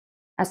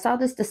I saw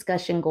this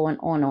discussion going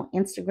on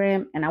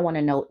Instagram, and I want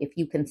to know if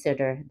you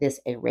consider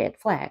this a red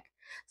flag.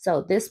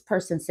 So this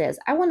person says,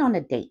 I went on a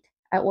date.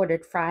 I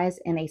ordered fries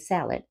and a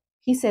salad.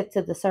 He said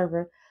to the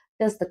server,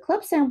 does the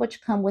club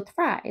sandwich come with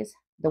fries?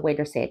 The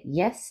waiter said,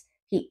 yes.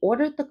 He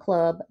ordered the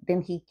club,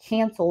 then he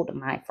canceled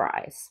my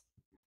fries.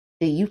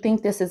 Do you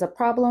think this is a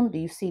problem? Do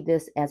you see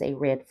this as a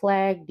red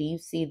flag? Do you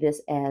see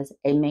this as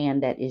a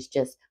man that is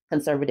just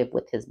conservative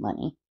with his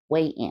money?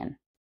 Weigh in.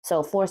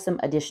 So for some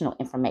additional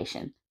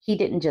information, he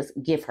didn't just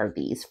give her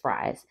these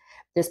fries.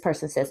 This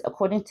person says,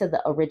 according to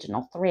the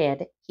original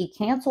thread, he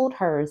canceled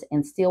hers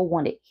and still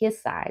wanted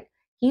his side.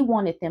 He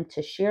wanted them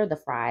to share the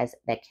fries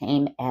that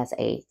came as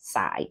a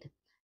side.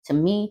 To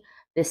me,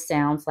 this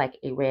sounds like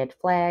a red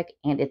flag,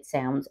 and it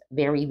sounds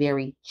very,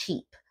 very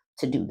cheap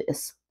to do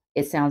this.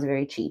 It sounds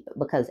very cheap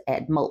because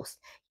at most,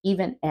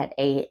 even at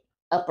a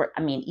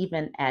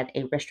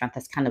restaurant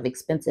that's kind of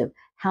expensive,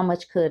 how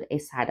much could a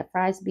side of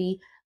fries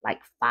be? Like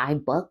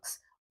 $5?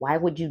 Why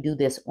would you do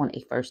this on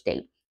a first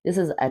date? This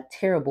is a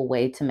terrible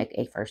way to make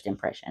a first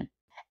impression.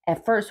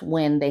 At first,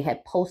 when they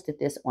had posted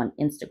this on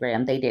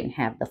Instagram, they didn't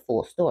have the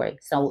full story.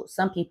 So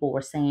some people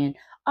were saying,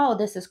 oh,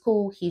 this is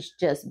cool. He's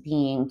just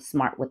being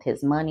smart with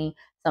his money.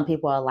 Some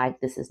people are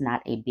like, this is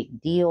not a big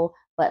deal.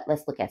 But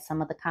let's look at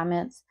some of the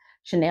comments.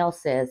 Chanel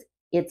says,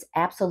 it's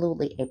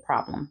absolutely a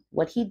problem.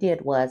 What he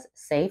did was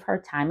save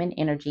her time and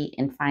energy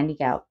in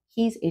finding out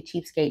he's a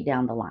cheapskate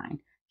down the line.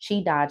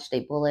 She dodged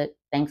a bullet.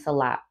 Thanks a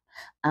lot.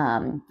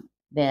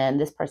 Then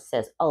this person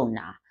says, oh,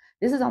 nah,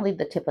 this is only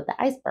the tip of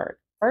the iceberg.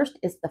 First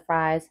is the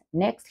fries.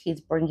 Next, he's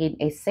bringing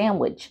a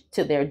sandwich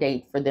to their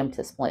date for them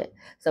to split.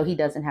 So he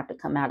doesn't have to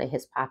come out of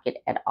his pocket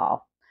at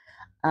all.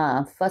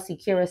 Fussy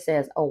Kira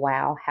says, oh,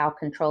 wow,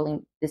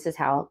 this is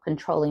how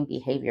controlling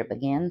behavior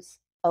begins.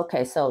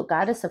 Okay, so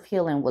Goddess of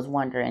Healing was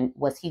wondering,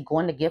 was he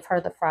going to give her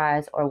the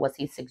fries or was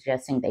he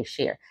suggesting they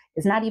share?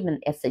 It's not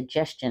even a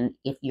suggestion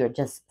if you're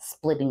just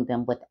splitting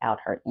them without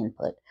her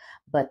input.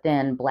 But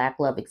then Black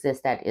Love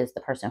Exists, that is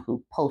the person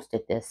who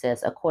posted this,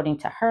 says, according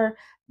to her,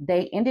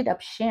 they ended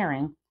up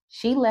sharing.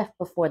 She left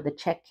before the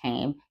check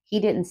came. He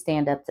didn't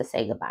stand up to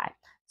say goodbye.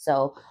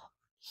 So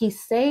he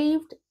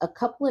saved a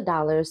couple of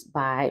dollars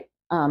by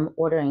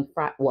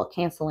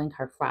canceling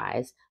her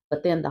fries.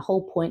 But then the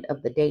whole point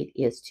of the date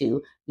is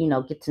to,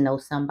 get to know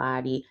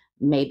somebody.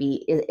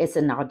 Maybe it's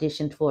an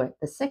audition for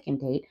the second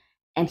date,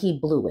 and he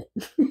blew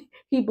it.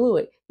 He blew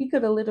it. He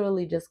could have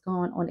literally just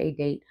gone on a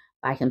date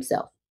by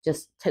himself,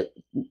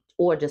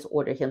 or just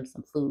order him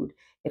some food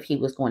if he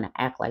was going to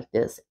act like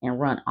this and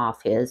run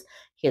off his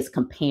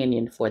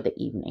companion for the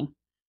evening.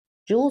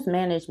 Jules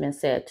Management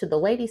said, to the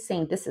lady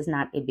saying this is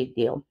not a big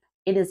deal,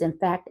 it is in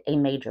fact a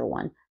major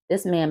one.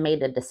 This man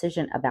made a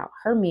decision about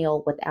her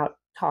meal without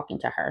talking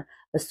to her,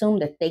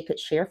 assumed that they could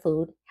share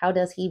food. How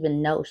does he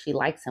even know she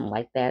likes him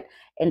like that?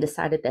 And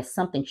decided that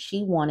something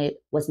she wanted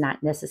was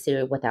not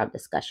necessary without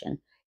discussion.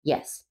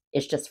 Yes,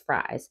 it's just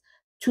fries.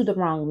 To the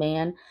wrong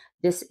man,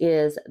 this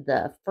is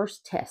the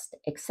first test,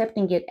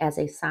 accepting it as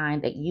a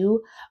sign that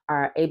you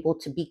are able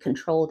to be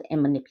controlled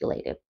and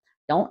manipulated.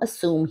 Don't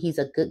assume he's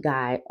a good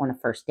guy on a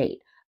first date.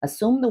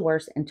 Assume the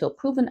worst until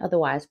proven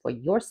otherwise for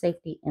your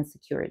safety and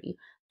security.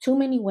 Too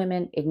many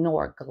women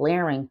ignore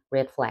glaring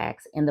red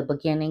flags in the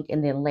beginning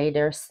and then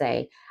later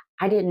say,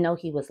 I didn't know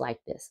he was like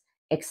this,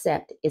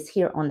 except it's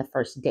here on the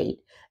first date.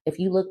 If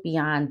you look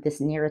beyond this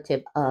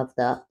narrative of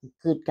the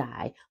good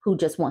guy who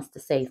just wants to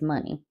save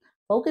money,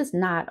 focus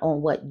not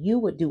on what you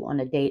would do on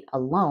a date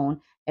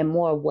alone and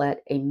more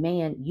what a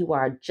man you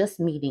are just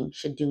meeting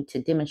should do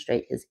to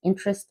demonstrate his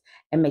interest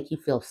and make you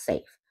feel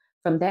safe.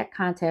 From that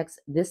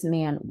context, this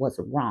man was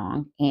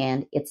wrong,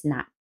 and it's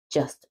not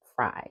just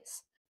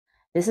fries.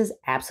 This is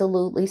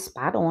absolutely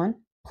spot on.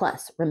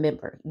 Plus,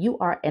 remember, you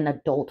are an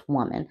adult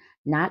woman,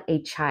 not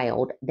a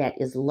child that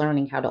is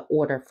learning how to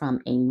order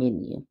from a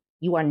menu.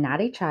 You are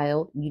not a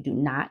child. You do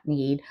not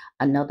need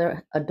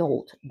another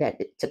adult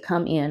to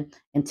come in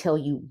and tell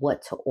you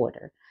what to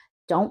order.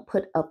 Don't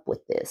put up with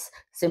this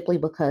simply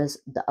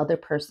because the other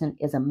person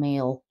is a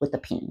male with a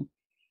peen.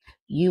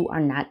 You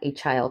are not a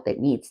child that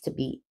needs to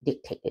be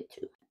dictated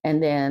to.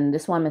 And then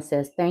this woman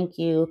says, thank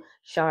you.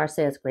 Shar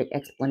says, great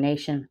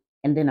explanation.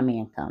 And then a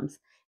man comes.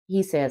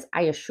 He says,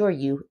 I assure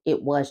you,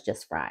 it was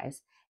just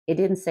fries. It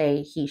didn't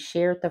say he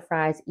shared the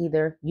fries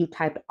either. You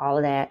typed all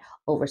of that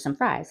over some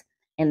fries.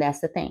 And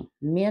that's the thing.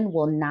 Men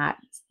will not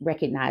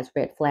recognize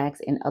red flags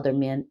in other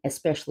men,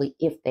 especially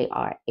if they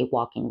are a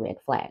walking red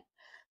flag.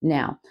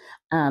 Now,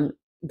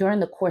 during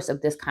the course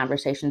of this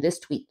conversation, this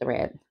tweet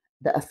thread,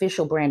 the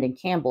official Brandon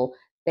Campbell,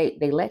 they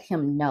let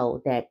him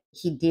know that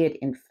he did,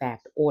 in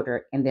fact,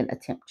 order and then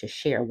attempt to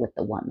share with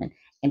the woman.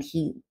 And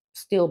he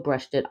still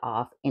brushed it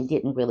off and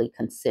didn't really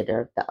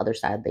consider the other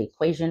side of the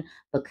equation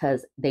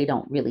because they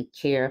don't really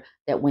care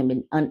that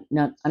women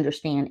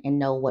understand and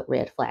know what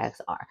red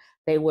flags are.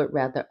 They would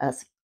rather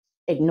us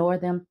ignore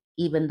them,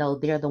 even though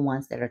they're the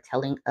ones that are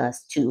telling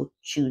us to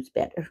choose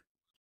better.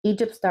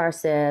 Egypt Star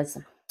says,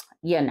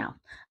 yeah, no,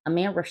 a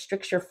man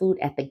restricts your food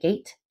at the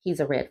gate. He's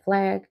a red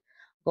flag.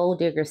 Gold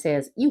Digger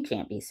says, you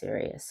can't be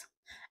serious.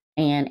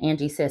 And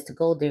Angie says to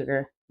Gold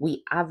Digger,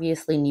 we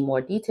obviously need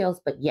more details,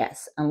 but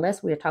yes,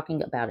 unless we are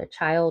talking about a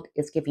child,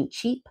 it's giving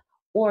cheap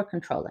or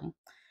controlling.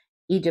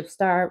 Egypt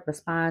Star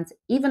responds,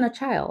 even a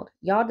child,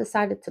 y'all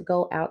decided to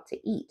go out to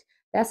eat.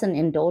 That's an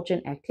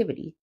indulgent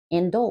activity.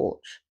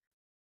 Indulge.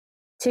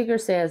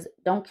 Tigger says,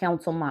 don't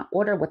cancel my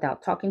order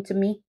without talking to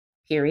me,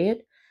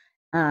 period.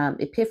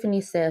 Epiphany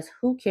says,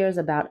 who cares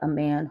about a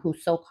man who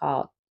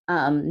so-called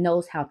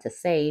knows how to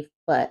save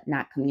but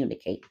not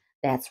communicate?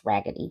 That's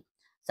raggedy.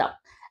 So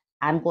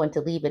I'm going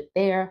to leave it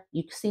there.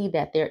 You see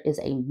that there is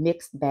a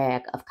mixed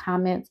bag of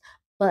comments,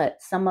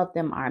 but some of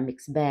them are a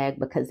mixed bag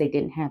because they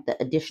didn't have the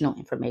additional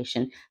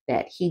information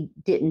that he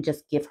didn't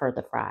just give her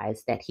the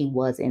fries, that he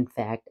was in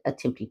fact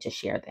attempting to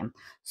share them.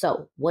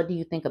 So what do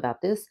you think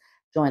about this?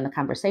 Join the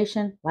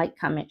conversation, like,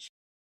 comment.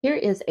 Here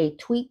is a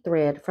tweet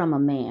thread from a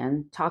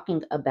man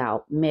talking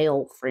about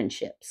male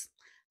friendships.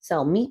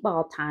 So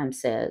Meatball Time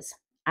says,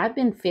 I've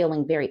been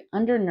feeling very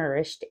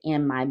undernourished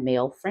in my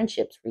male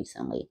friendships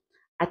recently.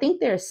 I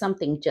think there's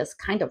something just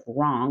kind of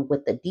wrong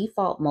with the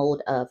default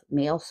mode of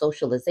male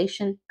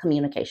socialization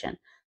communication,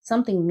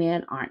 something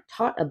men aren't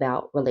taught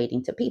about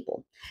relating to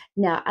people.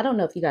 Now, I don't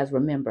know if you guys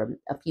remember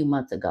a few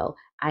months ago,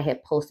 I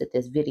had posted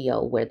this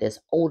video where this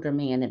older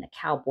man in a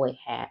cowboy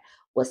hat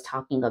was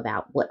talking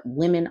about what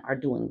women are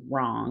doing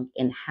wrong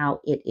and how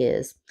it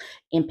is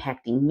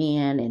impacting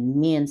men and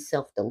men's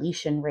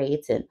self-deletion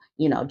rates and,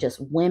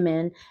 just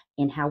women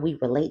and how we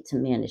relate to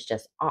men is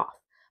just off.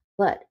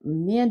 But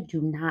men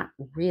do not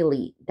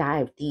really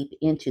dive deep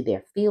into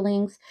their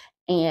feelings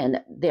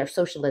and their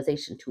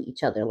socialization to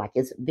each other. Like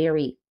it's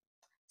very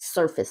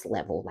surface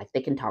level. Like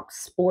they can talk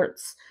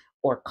sports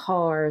or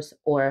cars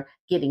or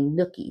getting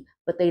nookie,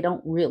 but they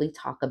don't really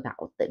talk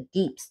about the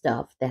deep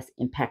stuff that's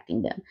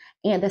impacting them.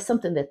 And that's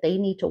something that they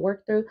need to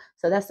work through.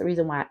 So that's the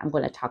reason why I'm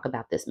going to talk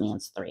about this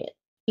man's thread.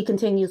 He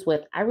continues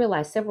with, I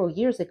realized several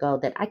years ago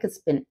that I could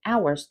spend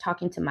hours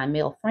talking to my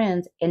male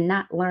friends and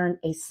not learn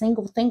a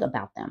single thing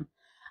about them.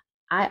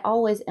 I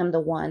always am the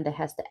one that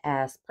has to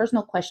ask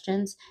personal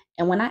questions.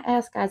 And when I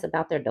ask guys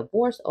about their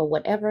divorce or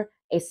whatever,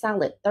 a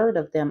solid third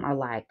of them are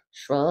like,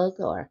 shrug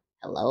or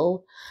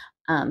hello.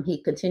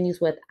 He continues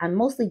with, I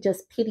mostly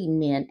just pity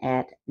men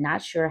at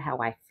not sure how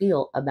I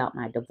feel about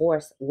my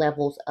divorce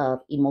levels of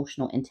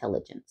emotional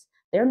intelligence.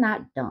 They're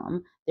not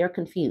dumb, they're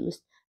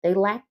confused. They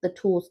lack the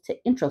tools to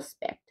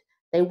introspect.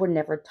 They were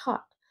never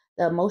taught.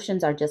 The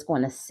emotions are just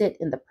going to sit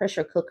in the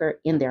pressure cooker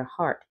in their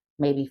heart,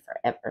 maybe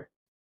forever.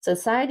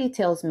 Society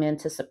tells men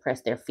to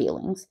suppress their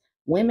feelings.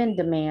 Women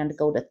demand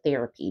go to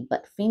therapy,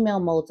 but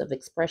female modes of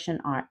expression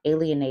are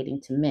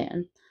alienating to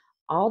men.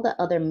 All the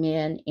other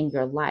men in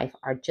your life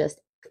are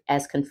just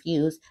as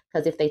confused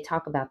because if they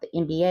talk about the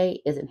NBA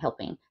isn't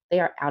helping, they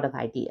are out of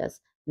ideas.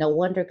 No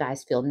wonder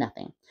guys feel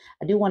nothing.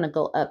 I do want to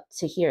go up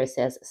to here. It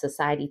says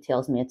society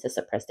tells men to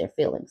suppress their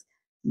feelings.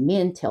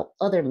 Men tell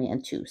other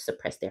men to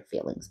suppress their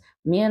feelings.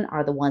 Men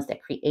are the ones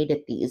that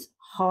created these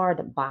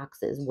hard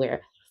boxes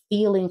where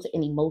feelings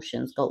and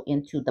emotions go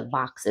into the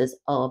boxes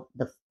of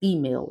the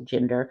female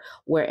gender,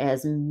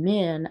 whereas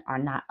men are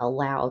not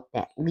allowed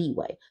that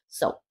leeway.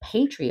 So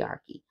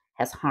patriarchy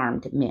has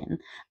harmed men.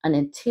 And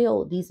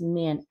until these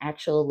men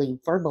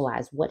actually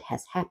verbalize what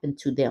has happened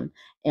to them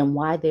and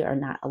why they are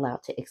not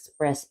allowed to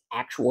express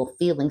actual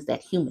feelings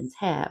that humans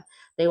have,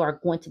 they are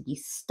going to be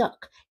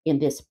stuck in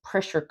this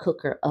pressure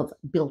cooker of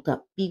built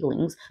up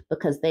feelings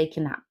because they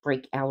cannot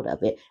break out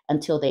of it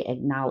until they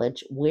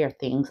acknowledge where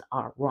things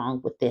are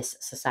wrong with this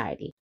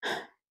society.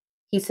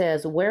 He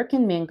says, where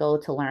can men go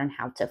to learn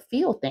how to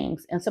feel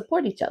things and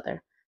support each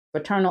other?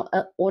 Fraternal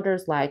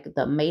orders like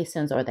the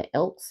Masons or the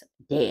Elks,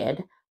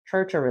 dead.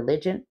 Church or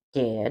religion,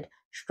 dead.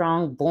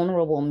 Strong,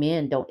 vulnerable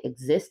men don't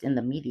exist in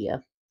the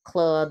media.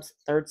 Clubs,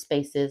 third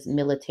spaces,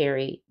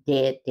 military,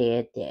 dead,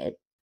 dead, dead.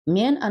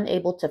 Men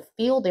unable to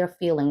feel their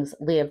feelings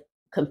live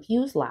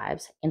confused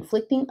lives,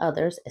 inflicting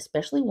others,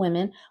 especially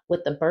women,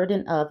 with the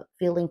burden of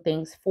feeling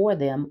things for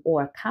them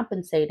or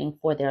compensating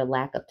for their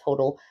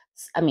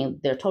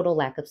their total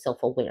lack of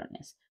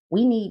self-awareness.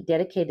 We need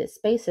dedicated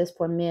spaces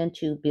for men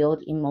to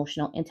build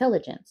emotional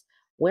intelligence.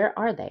 Where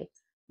are they?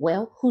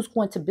 Well, who's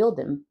going to build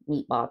them?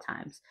 Meatball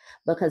Times.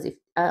 Because if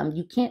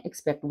you can't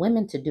expect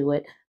women to do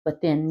it,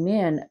 but then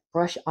men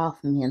brush off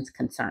men's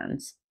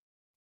concerns.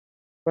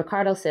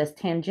 Ricardo says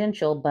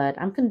tangential, but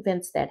I'm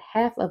convinced that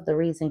half of the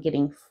reason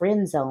getting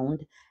friend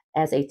zoned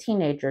as a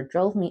teenager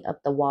drove me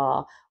up the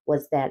wall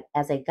was that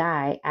as a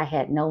guy, I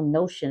had no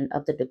notion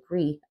of the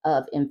degree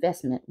of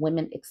investment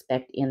women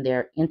expect in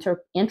their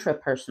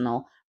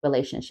intrapersonal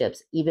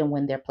relationships, even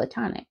when they're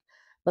platonic.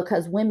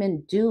 Because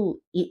women do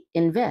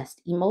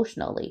invest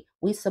emotionally,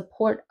 we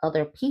support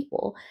other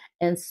people.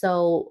 And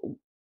so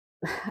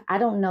I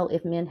don't know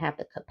if men have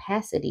the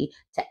capacity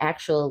to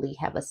actually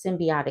have a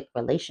symbiotic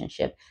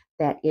relationship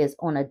that is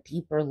on a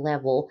deeper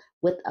level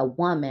with a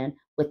woman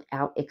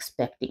without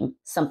expecting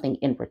something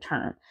in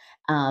return.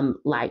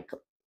 Like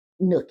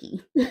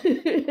Nookie.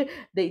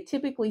 They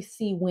typically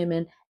see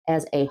women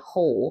as a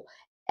whole,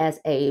 as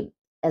a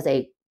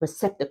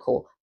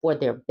receptacle for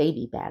their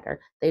baby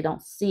batter. They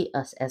don't see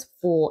us as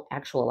full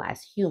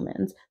actualized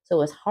humans.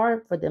 So it's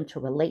hard for them to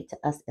relate to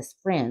us as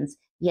friends,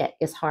 yet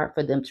it's hard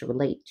for them to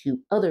relate to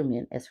other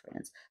men as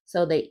friends.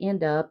 So they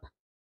end up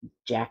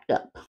jacked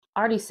up.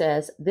 Artie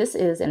says, this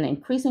is an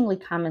increasingly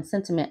common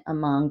sentiment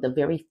among the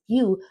very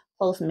few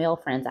close male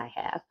friends I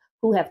have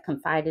who have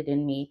confided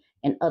in me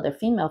and other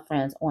female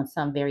friends on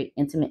some very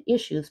intimate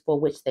issues for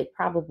which they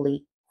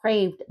probably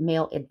craved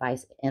male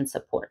advice and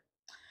support.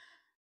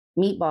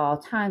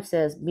 Meatball Time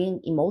says being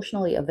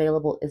emotionally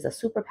available is a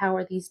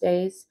superpower these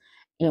days,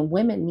 and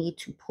women need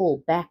to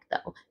pull back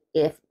though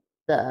if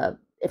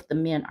the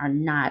men are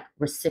not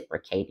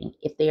reciprocating.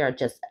 If they are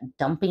just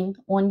dumping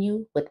on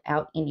you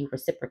without any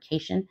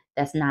reciprocation,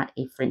 that's not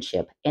a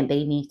friendship, and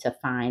they need to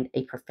find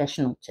a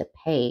professional to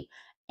pay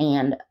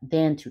and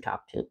then to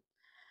talk to.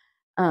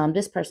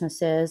 This person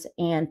says,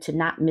 and to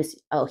not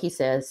he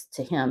says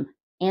to him,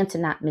 and to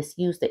not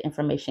misuse the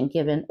information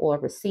given or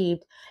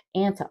received,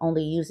 and to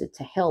only use it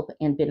to help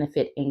and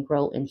benefit and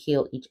grow and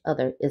heal each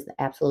other is the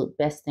absolute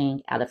best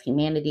thing out of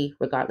humanity,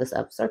 regardless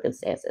of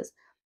circumstances.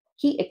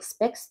 He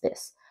expects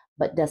this,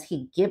 but does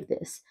he give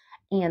this?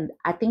 And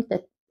I think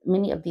that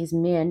many of these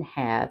men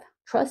have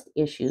trust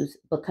issues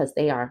because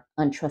they are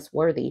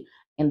untrustworthy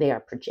and they are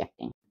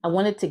projecting. I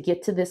wanted to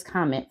get to this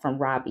comment from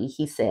Robbie.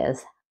 He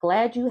says,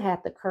 glad you had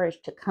the courage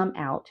to come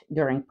out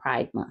during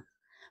Pride Month,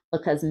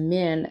 because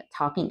men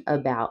talking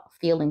about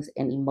feelings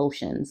and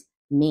emotions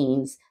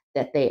means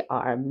that they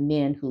are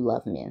men who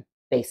love men,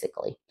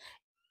 basically.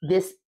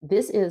 This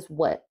is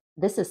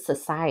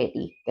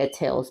society that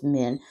tells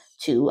men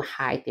to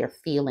hide their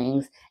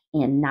feelings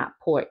and not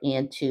pour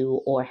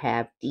into or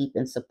have deep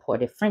and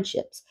supportive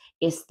friendships.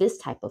 It's this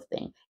type of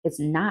thing. It's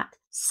not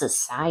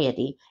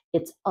society.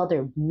 It's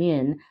other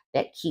men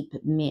that keep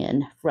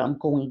men from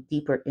going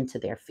deeper into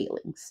their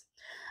feelings.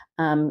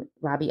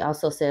 Robbie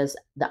also says,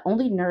 the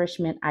only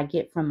nourishment I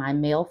get from my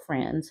male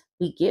friends,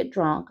 we get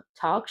drunk,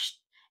 talk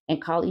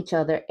and call each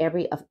other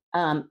every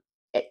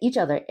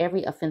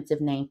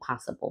offensive name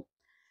possible.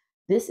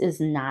 This is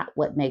not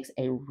what makes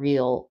a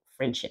real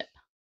friendship.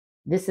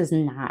 This is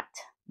not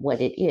what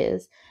it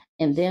is.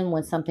 And then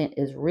when something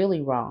is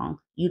really wrong,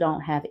 you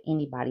don't have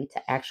anybody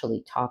to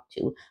actually talk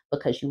to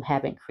because you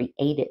haven't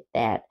created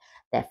that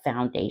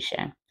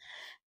foundation.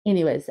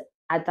 Anyways,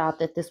 I thought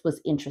that this was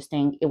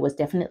interesting. It was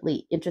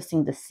definitely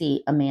interesting to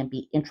see a man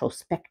be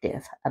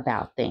introspective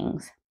about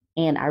things.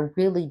 And I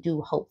really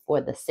do hope,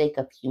 for the sake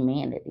of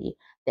humanity,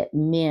 that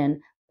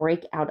men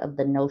break out of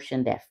the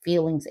notion that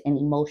feelings and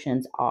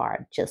emotions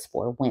are just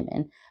for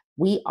women.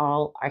 We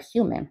all are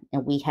human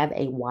and we have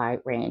a wide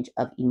range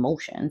of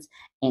emotions,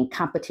 and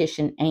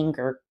competition,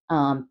 anger,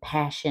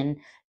 passion,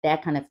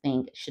 that kind of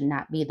thing should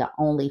not be the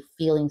only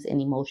feelings and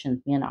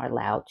emotions men are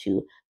allowed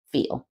to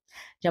feel.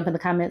 Jump in the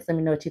comments. Let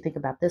me know what you think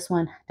about this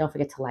one. Don't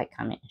forget to like,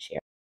 comment, and share.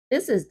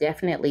 This is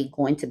definitely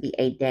going to be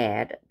a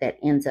dad that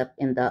ends up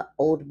in the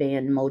old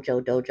man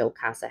Mojo Dojo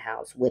Casa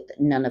house with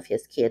none of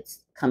his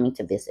kids coming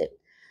to visit.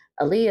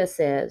 Aaliyah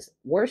says,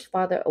 worst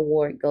father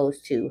award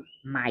goes to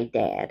my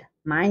dad.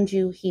 Mind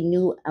you, he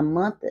knew a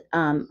month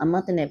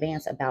in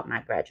advance about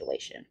my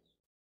graduation.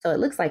 So it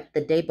looks like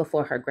the day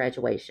before her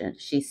graduation,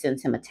 she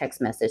sends him a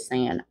text message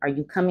saying, are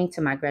you coming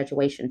to my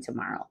graduation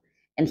tomorrow?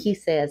 And he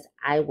says,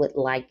 I would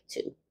like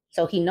to.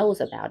 So he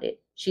knows about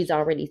it. She's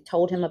already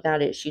told him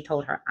about it. She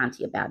told her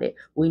auntie about it.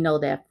 We know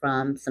that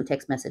from some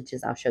text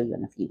messages I'll show you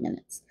in a few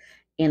minutes.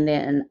 And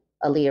then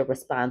Aaliyah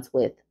responds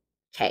with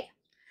K.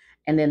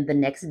 And then the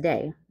next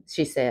day,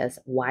 she says,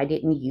 why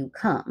didn't you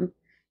come?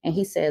 And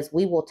he says,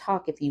 we will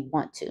talk if you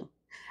want to.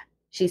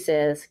 She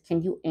says,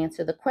 can you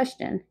answer the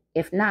question?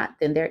 If not,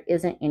 then there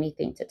isn't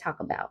anything to talk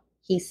about.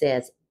 He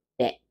says,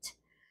 bet.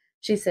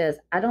 She says,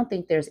 I don't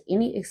think there's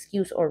any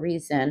excuse or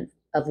reason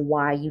of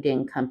why you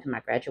didn't come to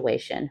my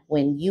graduation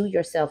when you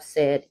yourself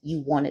said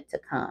you wanted to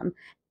come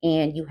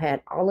and you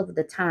had all of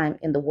the time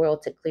in the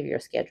world to clear your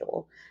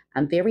schedule.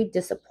 I'm very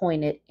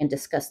disappointed and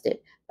disgusted,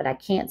 but I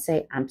can't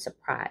say I'm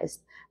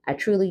surprised. I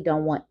truly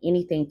don't want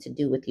anything to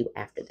do with you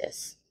after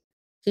this.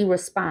 He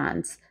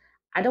responds,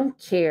 I don't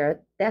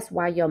care. That's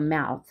why your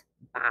mouth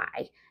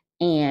by.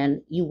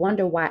 And you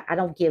wonder why I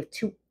don't give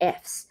two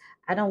F's.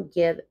 I don't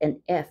give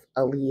an F,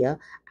 Aaliyah.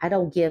 I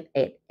don't give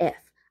an F.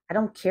 I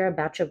don't care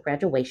about your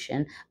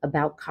graduation,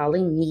 about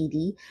calling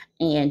needy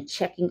and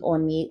checking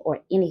on me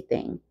or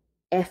anything.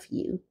 F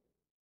you.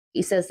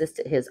 He says this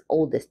to his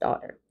oldest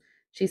daughter.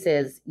 She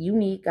says, you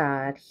need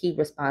God. He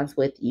responds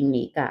with, you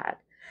need God.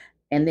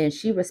 And then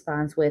she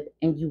responds with,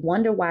 and you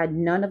wonder why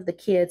none of the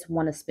kids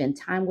want to spend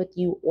time with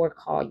you or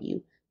call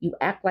you. You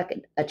act like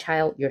a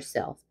child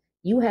yourself.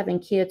 You having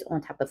kids on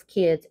top of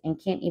kids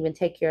and can't even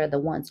take care of the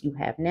ones you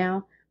have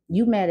now.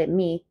 You mad at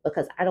me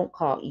because I don't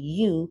call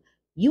you.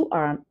 You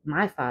are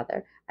my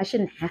father. I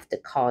shouldn't have to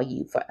call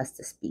you for us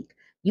to speak.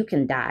 You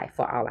can die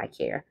for all I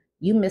care.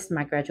 You missed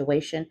my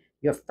graduation,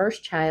 your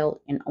first child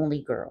and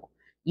only girl.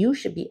 You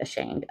should be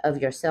ashamed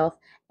of yourself,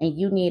 and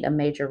you need a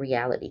major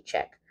reality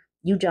check.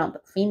 You jump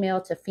female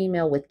to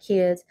female with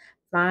kids,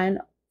 fine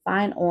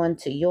on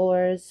to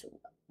yours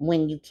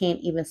when you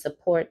can't even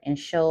support and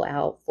show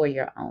out for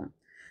your own.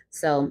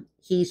 So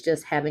he's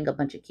just having a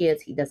bunch of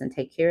kids. He doesn't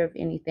take care of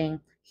anything.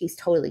 He's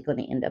totally going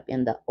to end up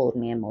in the old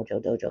man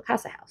Mojo Dojo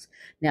Casa house.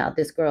 Now,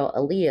 this girl,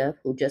 Aaliyah,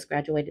 who just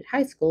graduated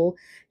high school,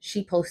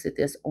 she posted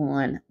this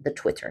on the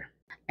Twitter.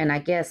 And I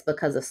guess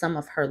because of some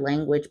of her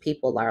language,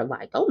 people are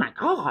like, oh my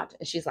God.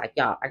 And she's like,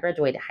 y'all, I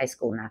graduated high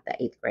school, not the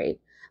 8th grade.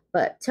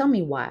 But tell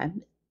me why.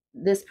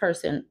 This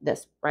person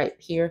that's right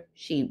here,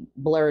 she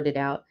blurred it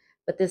out.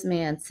 But this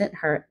man sent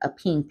her a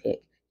peen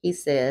pic. He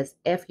says,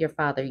 F your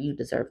father, you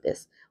deserve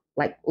this.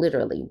 Like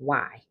literally,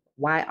 why?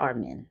 Why are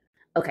men?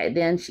 Okay,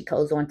 then she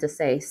goes on to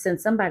say,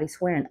 since somebody's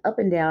swearing up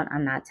and down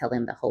I'm not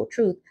telling the whole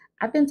truth,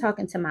 I've been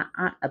talking to my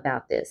aunt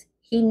about this.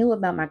 He knew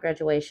about my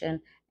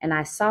graduation, and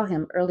I saw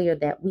him earlier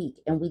that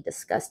week, and we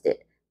discussed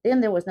it.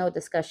 Then there was no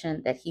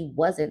discussion that he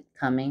wasn't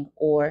coming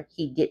or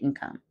he didn't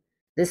come.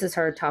 This is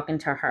her talking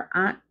to her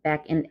aunt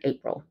back in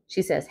April.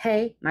 She says,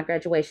 hey, my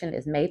graduation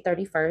is May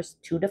 31st,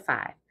 2 to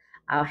 5.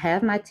 I'll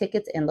have my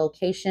tickets and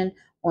location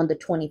on the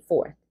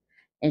 24th.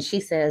 And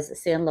she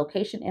says, send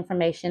location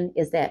information.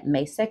 Is that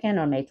May 2nd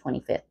or May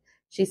 25th?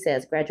 She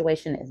says,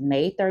 graduation is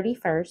May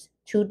 31st,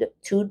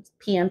 2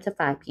 p.m. to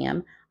 5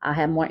 p.m. I'll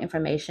have more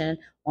information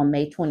on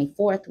May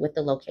 24th with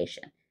the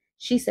location.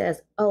 She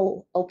says,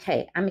 oh,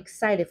 okay, I'm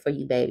excited for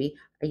you, baby.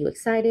 Are you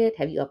excited?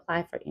 Have you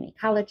applied for any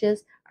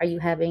colleges? Are you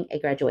having a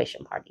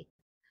graduation party?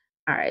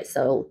 All right,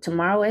 so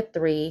tomorrow at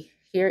 3,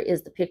 here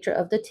is the picture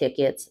of the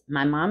tickets.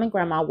 My mom and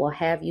grandma will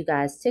have you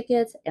guys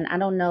tickets, and I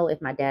don't know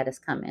if my dad is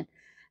coming.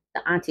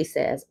 The auntie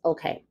says,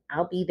 okay,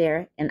 I'll be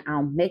there and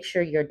I'll make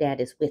sure your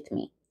dad is with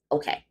me.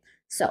 Okay,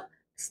 so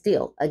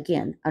still,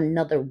 again,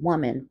 another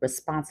woman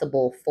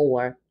responsible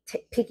for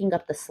picking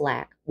up the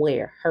slack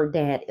where her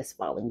dad is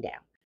falling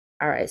down.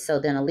 All right, so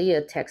then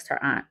Aaliyah texts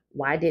her aunt,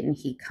 why didn't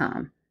he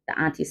come? The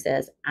auntie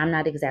says, I'm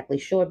not exactly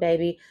sure,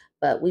 baby,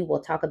 but we will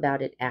talk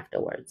about it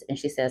afterwards. And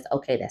she says,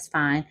 okay, that's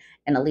fine.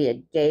 And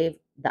Aaliyah gave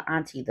the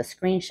auntie the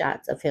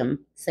screenshots of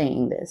him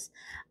saying this.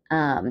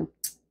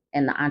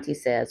 And the auntie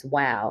says,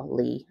 wow,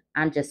 Lee,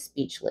 I'm just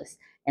speechless.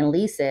 And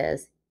Lee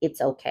says,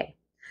 it's okay.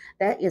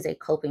 That is a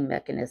coping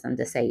mechanism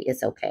to say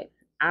it's okay.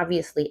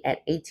 Obviously,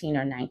 at 18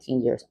 or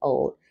 19 years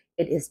old,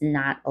 it is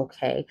not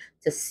okay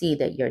to see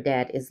that your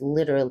dad is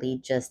literally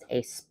just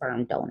a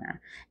sperm donor.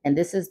 And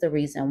this is the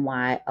reason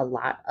why a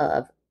lot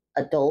of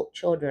adult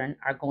children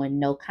are going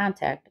no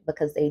contact,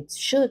 because they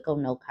should go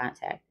no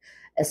contact,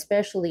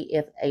 especially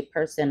if a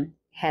person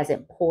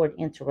hasn't poured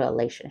into a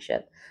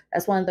relationship.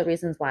 That's one of the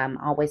reasons why I'm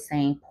always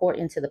saying pour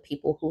into the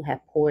people who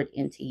have poured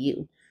into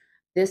you.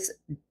 This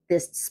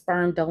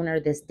sperm donor,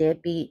 this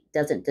deadbeat,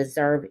 doesn't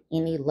deserve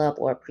any love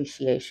or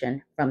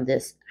appreciation from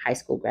this high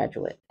school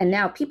graduate. And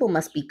now people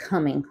must be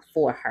coming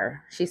for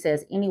her. She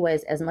says,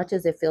 anyways, as much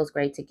as it feels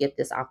great to get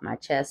this off my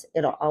chest,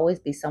 it'll always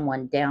be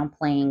someone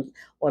downplaying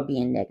or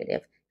being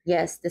negative.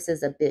 Yes, this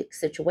is a big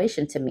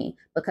situation to me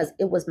because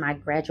it was my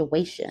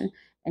graduation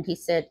and he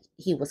said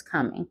he was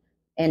coming.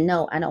 And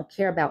no, I don't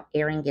care about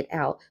airing it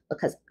out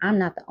because I'm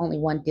not the only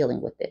one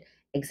dealing with it.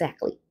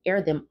 Exactly.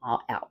 Air them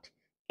all out.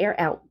 Air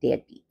out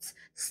deadbeats.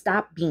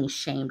 Stop being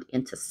shamed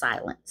into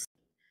silence.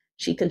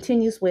 She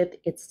continues with,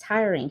 it's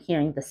tiring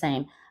hearing the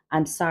same,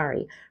 I'm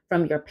sorry,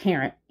 from your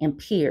parent and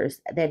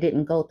peers that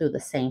didn't go through the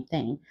same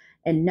thing.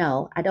 And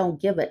no, I don't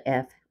give a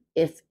F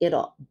if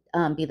it'll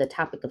be the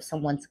topic of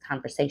someone's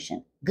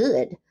conversation.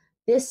 Good.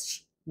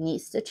 This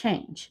needs to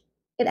change.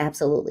 It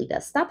absolutely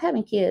does. Stop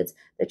having kids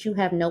that you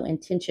have no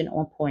intention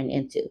on pouring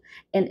into,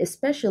 and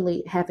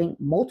especially having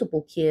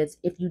multiple kids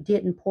if you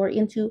didn't pour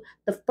into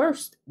the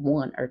first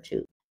one or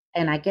two.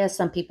 And I guess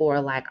some people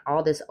are like,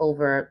 all this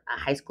over a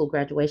high school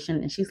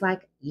graduation. And she's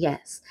like,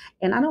 yes.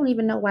 And I don't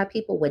even know why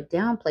people would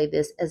downplay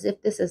this as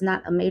if this is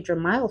not a major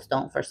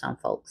milestone for some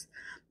folks.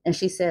 And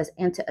she says,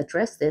 and to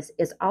address this,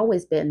 it's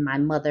always been my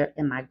mother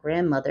and my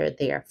grandmother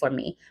there for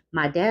me.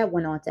 My dad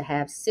went on to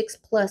have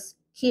 6+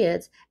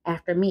 kids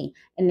after me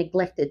and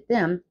neglected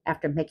them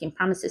after making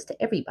promises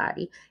to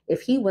everybody.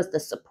 If he was the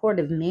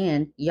supportive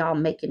man y'all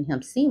making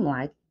him seem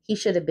like, he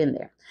should have been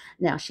there.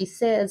 Now, she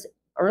says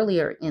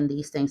earlier in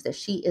these things that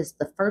she is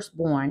the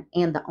firstborn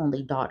and the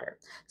only daughter.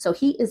 So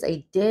he is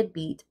a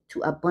deadbeat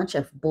to a bunch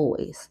of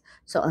boys.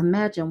 So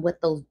imagine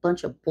what those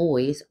bunch of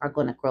boys are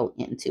going to grow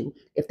into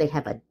if they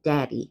have a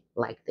daddy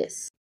like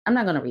this. I'm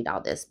not going to read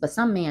all this, but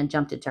some man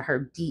jumped into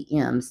her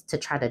DMs to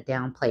try to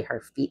downplay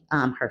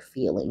her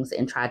feelings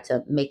and try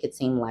to make it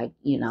seem like,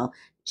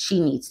 she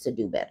needs to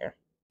do better.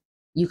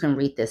 You can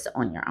read this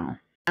on your own.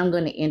 I'm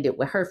going to end it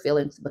with her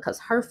feelings because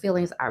her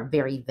feelings are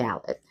very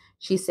valid.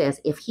 She says,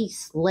 if he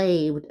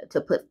slaved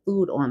to put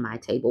food on my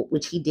table,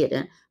 which he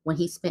didn't, when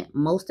he spent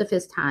most of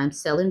his time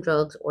selling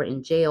drugs or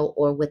in jail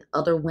or with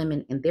other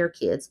women and their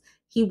kids,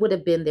 he would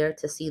have been there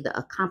to see the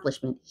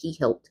accomplishment he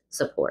helped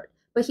support.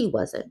 But he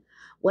wasn't.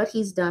 What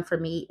he's done for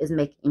me is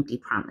make empty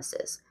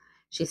promises.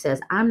 She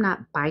says, I'm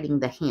not biting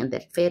the hand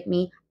that fed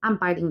me. I'm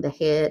biting the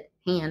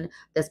hand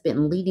that's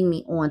been leading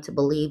me on to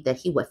believe that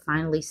he would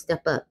finally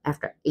step up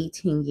after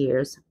 18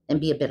 years and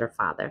be a better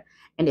father.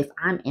 And if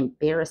I'm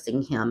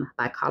embarrassing him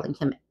by calling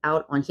him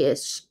out on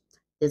his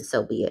then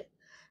so be it.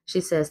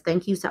 She says,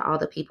 thank you to all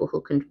the people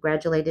who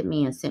congratulated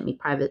me and sent me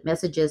private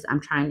messages. I'm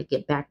trying to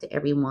get back to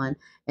everyone.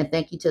 And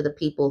thank you to the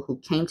people who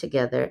came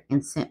together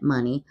and sent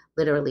money.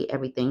 Literally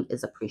everything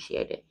is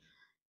appreciated.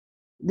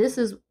 This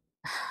is,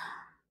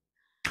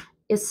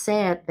 it's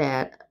sad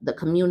that the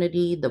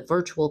community, the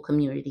virtual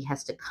community,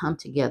 has to come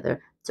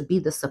together to be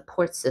the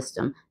support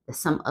system that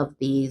some of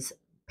these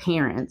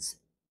parents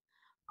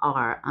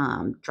are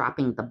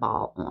dropping the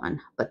ball on.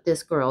 But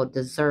this girl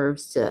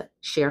deserves to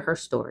share her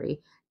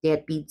story.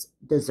 Deadbeats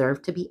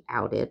deserve to be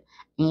outed.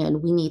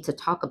 And we need to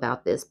talk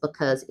about this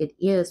because it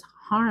is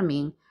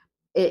harming.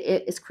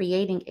 It is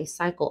creating a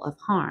cycle of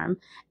harm.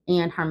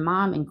 And her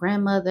mom and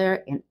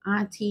grandmother and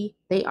auntie,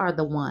 they are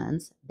the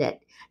ones that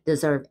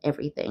deserve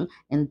everything.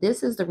 And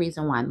this is the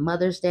reason why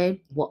Mother's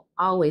Day will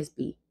always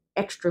be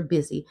extra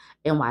busy,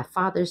 and why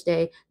Father's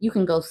Day, you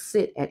can go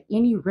sit at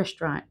any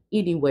restaurant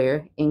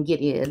anywhere and get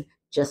in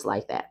just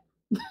like that.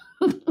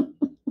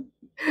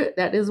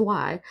 That is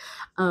why.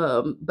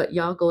 But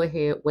y'all go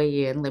ahead,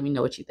 weigh in, let me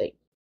know what you think.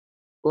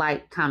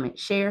 Like, comment,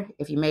 share.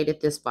 If you made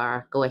it this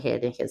far, go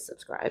ahead and hit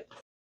subscribe.